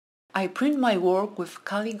I print my work with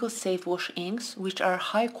Caligo Safe Wash inks, which are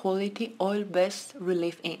high-quality oil-based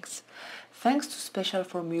relief inks. Thanks to special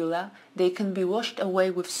formula, they can be washed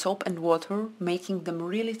away with soap and water, making them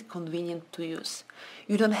really convenient to use.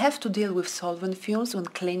 You don't have to deal with solvent fumes when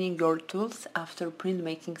cleaning your tools after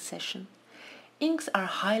printmaking session. Inks are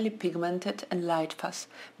highly pigmented and light-fast,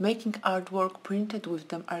 making artwork printed with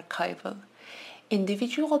them archival.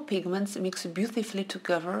 Individual pigments mix beautifully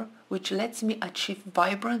together, which lets me achieve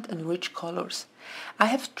vibrant and rich colors. I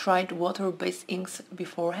have tried water-based inks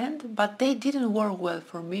beforehand, but they didn't work well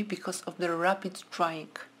for me because of their rapid drying.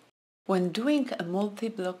 When doing a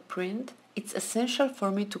multi-block print, it's essential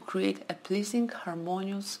for me to create a pleasing,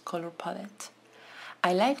 harmonious color palette.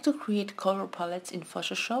 I like to create color palettes in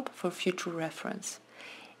Photoshop for future reference.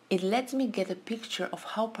 It lets me get a picture of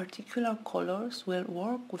how particular colors will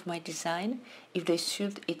work with my design if they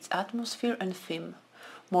suit its atmosphere and theme.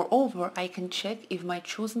 Moreover, I can check if my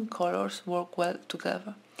chosen colors work well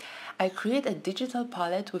together. I create a digital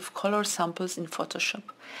palette with color samples in Photoshop.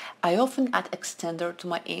 I often add extender to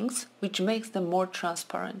my inks, which makes them more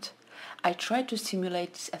transparent. I try to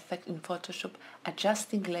simulate this effect in Photoshop,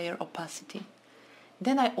 adjusting layer opacity.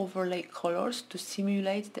 Then I overlay colors to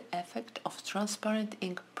simulate the effect of transparent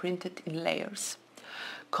ink printed in layers.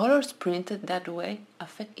 Colors printed that way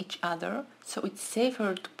affect each other, so it's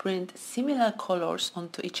safer to print similar colors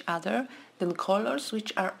onto each other than colors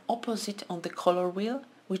which are opposite on the color wheel,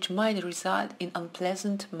 which might result in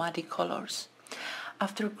unpleasant muddy colors.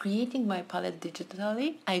 After creating my palette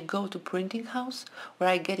digitally, I go to printing house where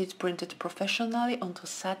I get it printed professionally onto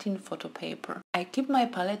satin photo paper. I keep my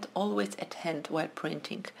palette always at hand while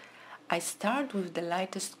printing. I start with the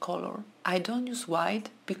lightest color. I don't use white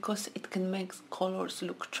because it can make colors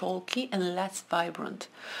look chalky and less vibrant.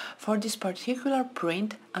 For this particular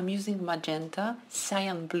print, I'm using magenta,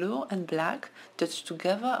 cyan blue and black that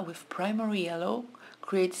together with primary yellow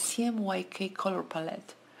create CMYK color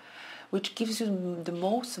palette, which gives you the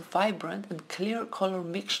most vibrant and clear color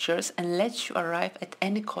mixtures and lets you arrive at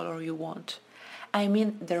any color you want. I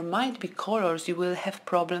mean, there might be colors you will have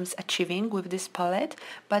problems achieving with this palette,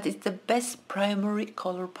 but it's the best primary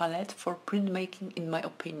color palette for printmaking in my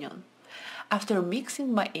opinion. After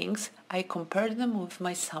mixing my inks, I compare them with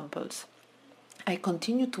my samples. I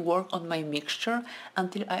continue to work on my mixture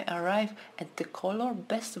until I arrive at the color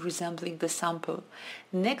best resembling the sample.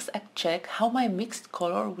 Next, I check how my mixed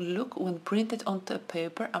color will look when printed onto a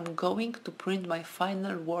paper I'm going to print my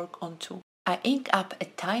final work onto. I ink up a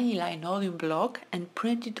tiny linoleum block and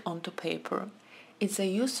print it onto paper. It's a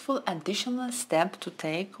useful additional step to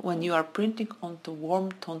take when you are printing onto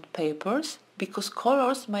warm-toned papers because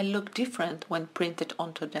colors might look different when printed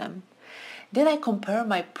onto them. Then I compare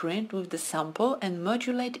my print with the sample and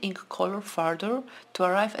modulate ink color further to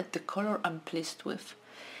arrive at the color I'm pleased with.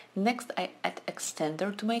 Next, I add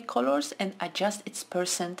extender to my colors and adjust its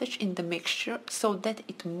percentage in the mixture so that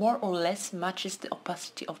it more or less matches the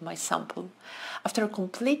opacity of my sample. After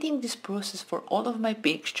completing this process for all of my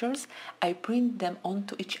mixtures, I print them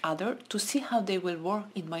onto each other to see how they will work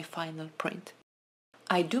in my final print.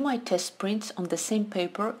 I do my test prints on the same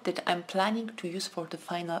paper that I'm planning to use for the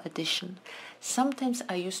final edition. Sometimes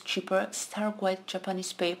I use cheaper stark white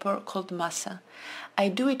Japanese paper called Masa. I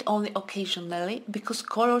do it only occasionally because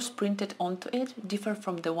colors printed onto it differ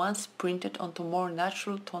from the ones printed onto more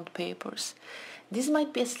natural toned papers. This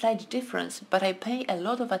might be a slight difference, but I pay a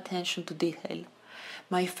lot of attention to detail.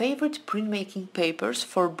 My favorite printmaking papers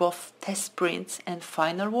for both test prints and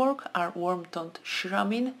final work are warm-toned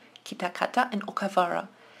Shiramin, Kitakata and Okawara.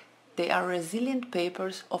 They are resilient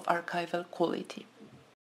papers of archival quality.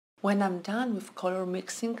 When I'm done with color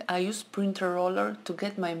mixing, I use printer roller to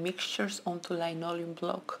get my mixtures onto linoleum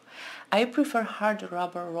block. I prefer hard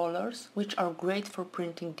rubber rollers, which are great for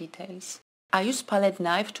printing details. I use palette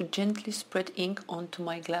knife to gently spread ink onto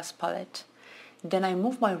my glass palette. Then I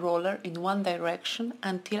move my roller in one direction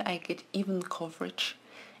until I get even coverage.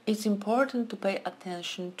 It's important to pay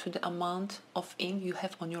attention to the amount of ink you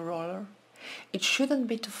have on your roller. It shouldn't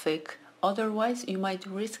be too thick, otherwise you might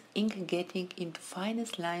risk ink getting into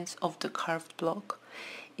finest lines of the carved block.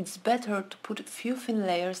 It's better to put a few thin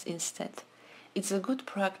layers instead. It's a good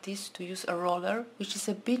practice to use a roller which is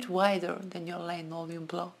a bit wider than your linoleum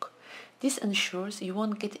block. This ensures you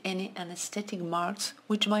won't get any anesthetic marks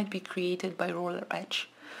which might be created by roller edge.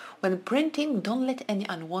 When printing, don't let any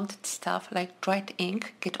unwanted stuff like dried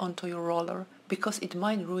ink get onto your roller because it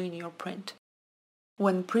might ruin your print.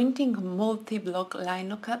 When printing multi-block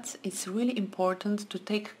lino cuts, it's really important to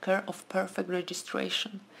take care of perfect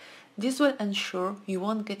registration. This will ensure you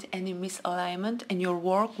won't get any misalignment and your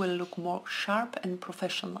work will look more sharp and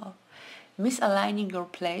professional. Misaligning your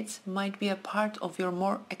plates might be a part of your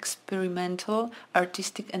more experimental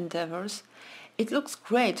artistic endeavors. It looks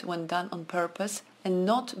great when done on purpose and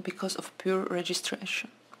not because of pure registration.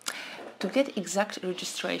 To get exact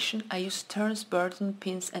registration, I use turns, burton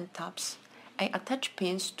pins and tabs. I attach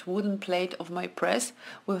pins to wooden plate of my press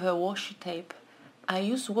with a washi tape. I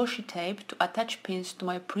use washi tape to attach pins to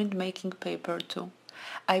my printmaking paper too.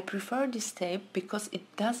 I prefer this tape because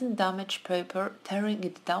it doesn't damage paper, tearing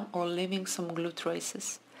it down or leaving some glue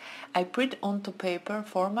traces. I print onto paper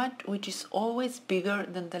format which is always bigger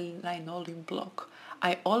than the linoleum block.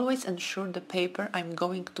 I always ensure the paper I'm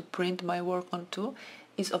going to print my work onto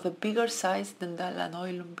is of a bigger size than the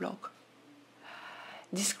linoleum block.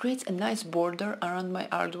 This creates a nice border around my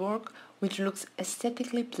artwork which looks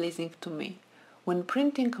aesthetically pleasing to me. When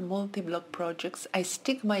printing multi-block projects, I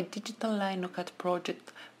stick my digital linocut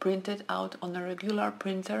project printed out on a regular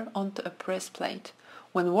printer onto a press plate.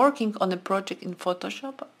 When working on a project in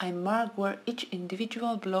Photoshop, I mark where each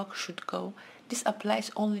individual block should go. This applies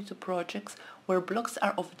only to projects where blocks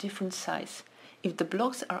are of different size. If the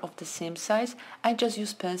blocks are of the same size, I just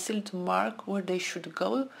use pencil to mark where they should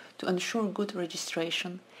go to ensure good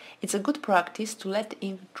registration. It's a good practice to let the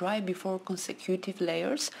ink dry before consecutive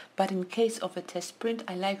layers, but in case of a test print,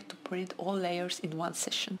 I like to print all layers in one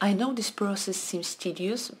session. I know this process seems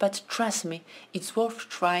tedious, but trust me, it's worth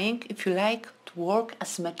trying if you like to work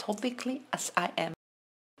as methodically as I am.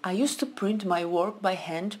 I used to print my work by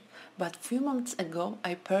hand, but a few months ago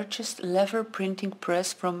I purchased lever printing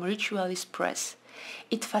press from Ritualist Press.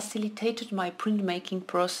 It facilitated my printmaking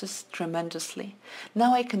process tremendously.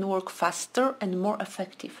 Now I can work faster and more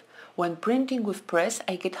effective. When printing with press,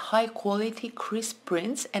 I get high quality, crisp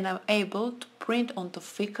prints and I'm able to print onto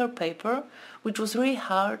thicker paper, which was really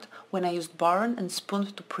hard when I used barn and spoon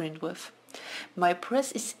to print with. My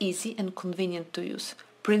press is easy and convenient to use.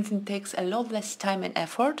 Printing takes a lot less time and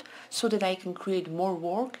effort so that I can create more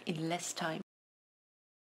work in less time.